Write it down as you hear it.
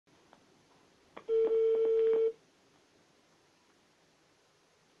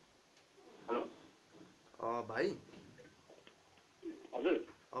भाइ हजुर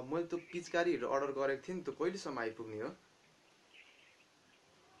मैले त्यो पिचकारीहरू अर्डर गरेको थिएँ नि त्यो कहिलेसम्म आइपुग्ने हो?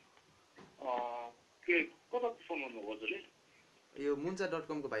 के कता फोन गर्नुभयो हजुरले? यो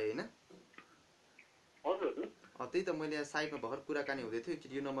muncha.com को भाइ हैन? हजुर हजुर त्यही त मैले यहाँ साइटमा भर्खर कुराकानी हुँदै थियो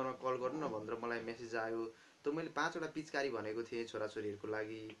यो नम्बरमा कल गर्नु न भनेर मलाई मेसेज आयो। त मैले 5 वटा पिचकारी भनेको थिएँ छोराछोरीहरूको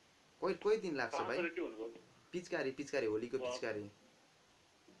लागि। कति दिन लाग्छ भाइ? पिचकारी होलीको पिचकारी।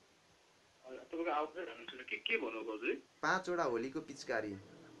 तपाईको आवाज चाहिँ के भन्नुभयो हजुर? 5 वटा होलीको पिचकारी।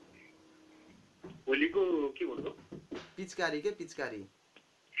 होलीको के भन्नुभयो? पिचकारी के पिचकारी।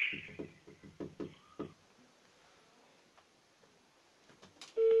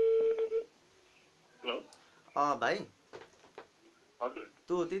 भाइ हजुर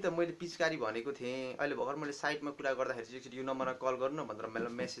त्यही त मैले पिचकारी भनेको थिएँ। अहिले भर्खर मैले साइटमा कुरा गर्दाखेरि चाहिँ यो नम्बरमा कल गर्नु न भनेर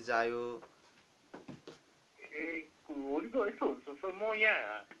मलाई मेसेज आयो। होलीको यस्तो हुन्छ सर, म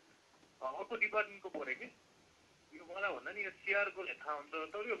यहाँ अर्को डिपार्टमेन्टको परेँ कि यो मलाई भन्दा नि यो सिआरको थाहा हुन्छ।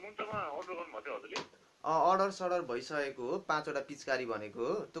 तपाईँ मुन्चामा अर्डर गर्नुभएको थियो हजुरले? अर्डर सडर भइसकेको हो। 5 वटा पिचकारी भनेको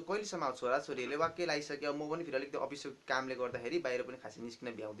हो। त्यो कहिलेसम्म आउँछ? छोराछोरीहरूले वाक्कै लागिसक्यो। म पनि फेरि अलिकति अफिसको कामले गर्दाखेरि बाहिर पनि खासै निस्किन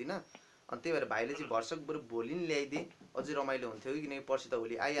भ्याउँदिनँ। अनि त्यही भएर भाइले चाहिँ भर्सक बरु भोलि नि ल्याइदिए अझै रमाइलो हुन्थ्यो कि, किनकि पर्सि त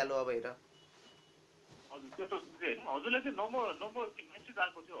होली आइहाल्यो अब हेर।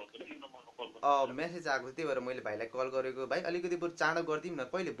 मेसेज आएको त्यही भएर मैले भाइलाई कल गरेको। भाइ अलिकति बरु चाँडो गरिदिउँ न।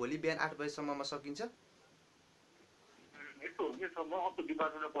 कहिले? भोलि बिहान 8 बजेसम्ममा सकिन्छ?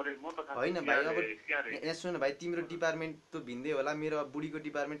 होइन भाइ, अब यहाँ सुन भाइ, तिम्रो डिपार्टमेन्ट त भिन्दै होला। मेरो बुढीको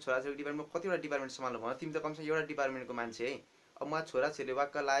डिपार्टमेन्ट, छोराछोरीको डिपार्टमेन्ट, कतिवटा डिपार्टमेन्ट सम्हाल्नु भयो? तिमी त कमसेकम एउटा डिपार्टमेन्टको मान्छे है। अब म छोराछोरीले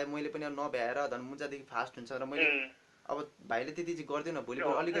वाक्क लायो, मैले पनि अब नभ्याएर धन मुन्चादेखि फास्ट हुन्छ र मैले अब भाइले त्यति चाहिँ गरिदिउँ न भोलि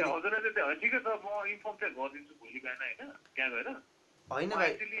अलिकति। होइन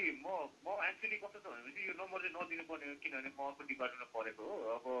भाइ,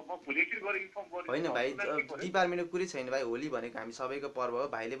 होइन भाइ, डिपार्टमेन्टको कुरै छैन भाइ। होली भनेको हामी सबैको पर्व हो।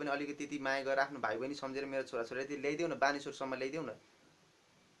 भाइले पनि अलिकति त्यति माया गरेर आफ्नो भाइ बहिनी सम्झेर मेरो छोराछोरीलाई त्यति ल्याइदेऊ न, बानेश्वरसम्म ल्याइदेऊ न।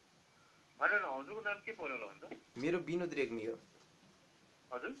 मेरो विनोद रेग्मी हो।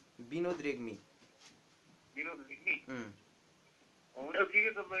 विनोद रेग्मी।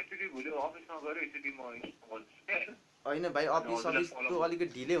 होइन भाइ, अफिस त्यो अलिकति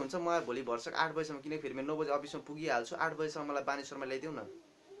ढिलै हुन्छ। म भोलि भर्सक 8 बजीसम्म, किनकि फेरि म 9 बजी अफिसमा पुगिहाल्छु। 8 बजीसम्म मलाई बानेश्वरमा ल्याइदेऊ न।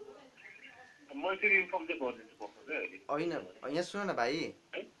 होइन यहाँ सुन न भाइ,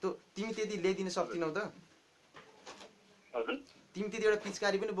 तिमी त्यति ल्याइदिन सक्दिनौ त? तिमी त्यति एउटा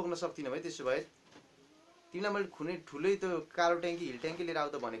पिचकारी पनि बोक्न सक्दिनौ भाइ। त्यसो भए तिमीलाई मैले कुनै ठुलै त्यो कालो ट्याङ्की हिल ट्याङ्की लिएर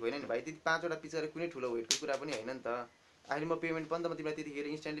आउँदा भनेको होइन नि भाइ। त्यति 5 वटा पिचकारी कुनै ठुलो वेटको कुरा पनि होइन नि त। आखिर म पेमेन्ट पनि त म तिमीलाई त्यतिखेर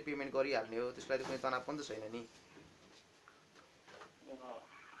इन्स्ट्यान्टली पेमेन्ट गरिहाल्ने हो। त्यसको लागि कुनै तनाव पनि त छैन नि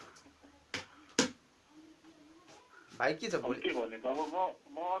भाइ। के छ भोलि?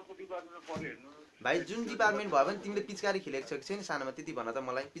 भाइ जुन डिपार्टमेन्ट भयो भने तिमीले पिचकारी खेलेको छ कि छैन सानोमा? त्यति भन त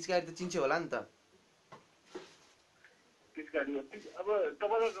मलाई। पिचकारी त चिन्छौ होला नि त? ए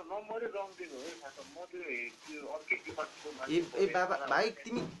बाबा भाइ,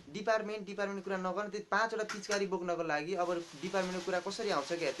 तिमी डिपार्टमेन्ट कुरा नगर। त्यो 5 वटा पिचकारी बोक्नको लागि अब डिपार्टमेन्टको कुरा कसरी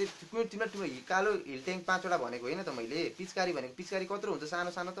आउँछ क्या? त्यो तिमीलाई कालो हिल ट्याङ्क 5 वटा भनेको होइन त मैले। पिचकारी भनेको पिचकारी कत्रो हुन्छ?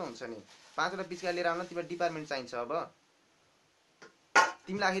 सानो सानो त हुन्छ नि। 5 वटा पिचकारी लिएर आउन तिमीलाई डिपार्टमेन्ट चाहिन्छ। अब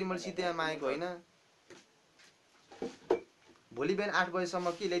तिमीलाई आखिर मैले सिधै मागेको होइन। भोलि बिहान 8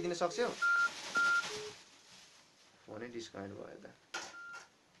 बजेसम्म के ल्याइदिन सक्छौ? फोनै डिस्कनेक्ट भयो त।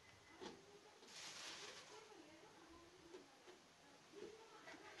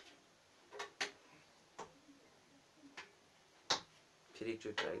 फेरि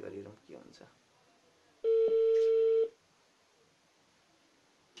एकचोटि ट्राई गरिरौँ के हुन्छ।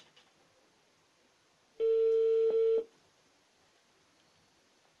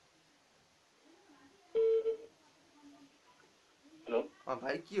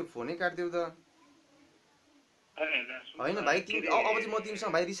 भाइ के हो? फोनै काटिदेऊ त। होइन भाइ, तिमी अब चाहिँ म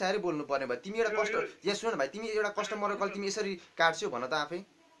तिमीसँग भाइ रिसाएरै बोल्नु पर्ने भयो। तिमी एउटा यहाँ सुन न भाइ, तिमी एउटा कस्टमरको कल तिमी यसरी काट्छौ भन त आफै?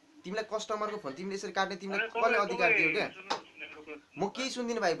 तिमीलाई कस्टमरको फोन तिमीले यसरी काट्ने तिमीलाई कसले अधिकार दियो क्या? म केही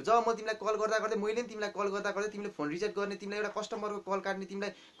सुन्दिनँ भाइ। जब म तिमीलाई कल गर्दा गर्दै मैले नि तिमीलाई कल गर्दा गर्दै तिमीले फोन रिजेक्ट गर्ने, तिमीलाई एउटा कस्टमरको कल काट्ने,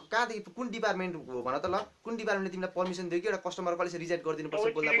 तिमीलाई कहाँदेखि कुन डिपार्टमेन्ट हो भन त ल? कुन डिपार्टमेन्टले तिमीलाई पर्मिसन दियो कि एउटा कस्टमरको कल यसरी रिजेक्ट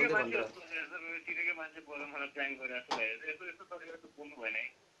गरिदिनुपर्छ बोल्दा बोल्दै भनेर?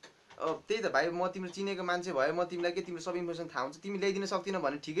 त्यही त भाइ म तिम्रो चिनेको मान्छे भए म तिमीलाई के तिम्रो सबै इन्फर्मेसन थाहा हुन्छ तिमी ल्याइदिन सक्दिन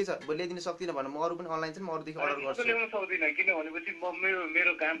भने ठिकै छ ल्याइदिन सक्दिन भने म अरू पनि अनलाइन चाहिँ म अरूदेखि अर्डर म त गर्छु ल्याउन सक्दिनँ किन भनेपछि म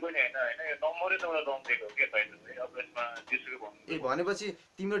मेरो काम पनि होइन यो नम्बरै तपाईँलाई रङ दिएको के छैन अब यसमा त्यसो भन्नु भनेपछि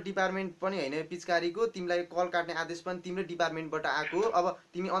तिम्रो डिपार्टमेन्ट पनि होइन पिचकारीको तिमीलाई कल काट्ने आदेश पनि तिम्रो डिपार्टमेन्टबाट आएको अब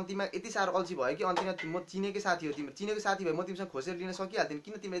तिमी अन्तिममा यति साह्रो अल्छी भयो कि अन्तिममा म चिनेकै साथी हो तिम्रो चिनेको साथी भए म तिमीसँग खोसेर लिन सकिहाल्थेँ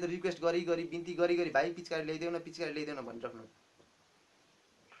किन तिमीले त रिक्वेस्ट गरी बिन्ती गरी भाइ पिचकारी ल्याइदेऊ न भनिराख्नु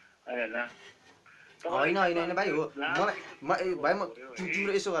होइन भाइ हो मलाई भाइ म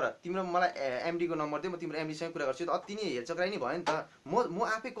तिम्रो यसो गर तिम्रो मलाई एमडीको नम्बर दियो म तिम्रो एमडीसँग कुरा गर्छु अति नै हेरचक्राइ नि भयो नि त म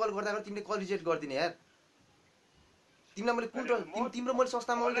आफै कल गर्दा तिमीले कल रिजेक्ट गरिदिने यार तिमीलाई मैले कुन तिम्रो मैले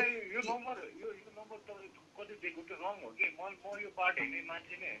संस्थामा यो नम्बर कति दिएको त्यो रङ हो कि म यो पार्ट हेर्ने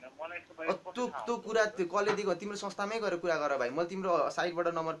मान्छे नै होइन मलाई त्यो कुरा त्यो कसले दिएको तिम्रो संस्थामै गएर कुरा गर भाइ मैले तिम्रो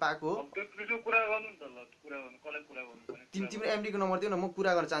साइटबाट नम्बर पाएको हो कुरा गर्नु नि त ल कुरा गर्नु कसलाई कुरा गर्नु तिम्रो एमडीको नम्बर दियो न म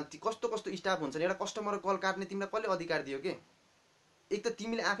कुरा गर्न चाहन्छु कस्तो स्टाफ हुन्छ नि एउटा कस्टमर कल काट्ने तिमीलाई कसले अधिकार दियो के एक त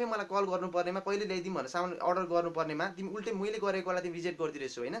तिमीले आफै मलाई कल गर्नुपर्नेमा कहिले ल्याइदिउँ भनेर सामान अर्डर गर्नुपर्नेमा तिमी उल्टै मैले गरेकोलाई तिमी रिजेक्ट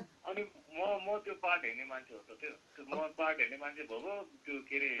गरिदिरहेछौ होइन अनि म त्यो पार्ट हेर्ने मान्छे हो त त्यो म पार्ट हेर्ने मान्छे भएको त्यो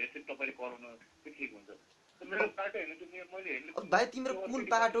के अरे यसरी तपाईँले कराउनु त्यो ठिक हुन्छ मेरो पार्ट हेर्नु त्यो मैले हेर्नु भाइ तिम्रो कुन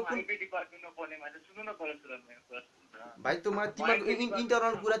पार्ट हो कुन डिपार्टमेन्टमा पर्ने मान्छे सुन्नु न कलेज भाइ त्यो मलाई तिम्रो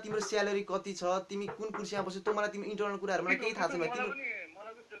इन्टरनल कुरा तिम्रो स्यालेरी कति छ तिमी कुन कुर्सीमा बस्छौ त्यो मलाई तिम्रो इन्टरनल कुराहरू मलाई केही थाहा छैन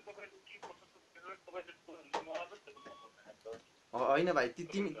होइन भाइ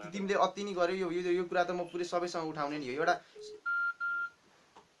तिमीले अति नै गर्यो यो कुरा त म पुरै सबैसँग उठाउने नि हो एउटा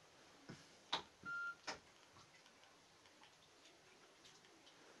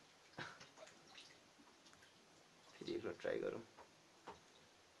फेरि एकपल्ट ट्राई गरौँ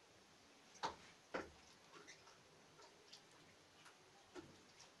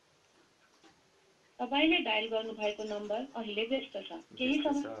तपाईले डायल गर्नुभएको नम्बर अहिले व्यस्त छ केही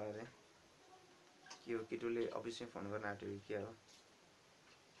समय के हो केटोले अफिसमै फोन गर्न आँट्यो के हो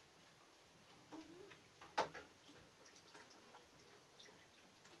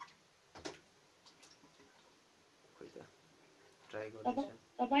ट्राई गर्दैछु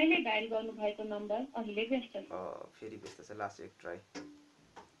तपाईले डायल गर्नुभएको नम्बर अहिले व्यस्त छ फेरि व्यस्त छ लास्ट एक ट्राई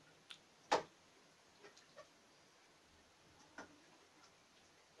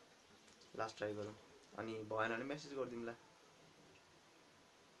लास्ट ट्राई गरौँ अनि भएन भने मेसेज गरिदिउँला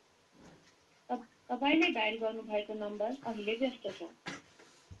तपाईले डायल गर्नुभएको नम्बर अहिले व्यस्त छ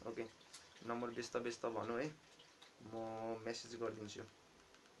ओके नम्बर व्यस्त भन्नु है म मेसेज गरिदिन्छु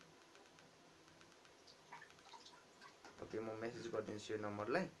ओके म मेसेज गरिदिन्छु यो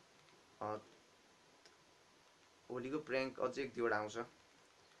नम्बरलाई होलीको प्र्याङ्क अझै एक दुईवटा आउँछ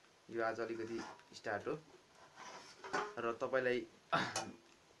यो आज अलिकति स्टार्ट हो र तपाईँलाई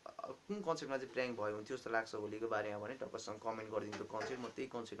कुन कन्सेप्टमा चाहिँ प्र्याङ्क भयो हुन्थ्यो जस्तो लाग्छ होलीको बारेमा भने तपाईँसँग कमेन्ट गरिदिनु कन्सेप्ट म त्यही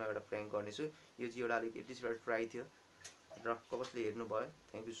कन्सेप्टमा एउटा प्र्याङ्क गर्नेछु यो चाहिँ एउटा अलिक एटलिस्ट एउटा ट्राई थियो र कसले हेर्नुभयो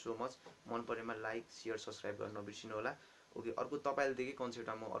थ्याङ्क यू सो मच मन परेमा लाइक सेयर सब्सक्राइब गर्न नबिर्सिनु होला ओके अर्को तपाईँले देखेँ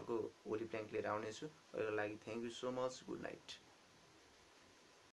कन्सेप्टमा म अर्को होली प्र्याङ्क लिएर आउनेछु अहिलेको लागि thank you so much good night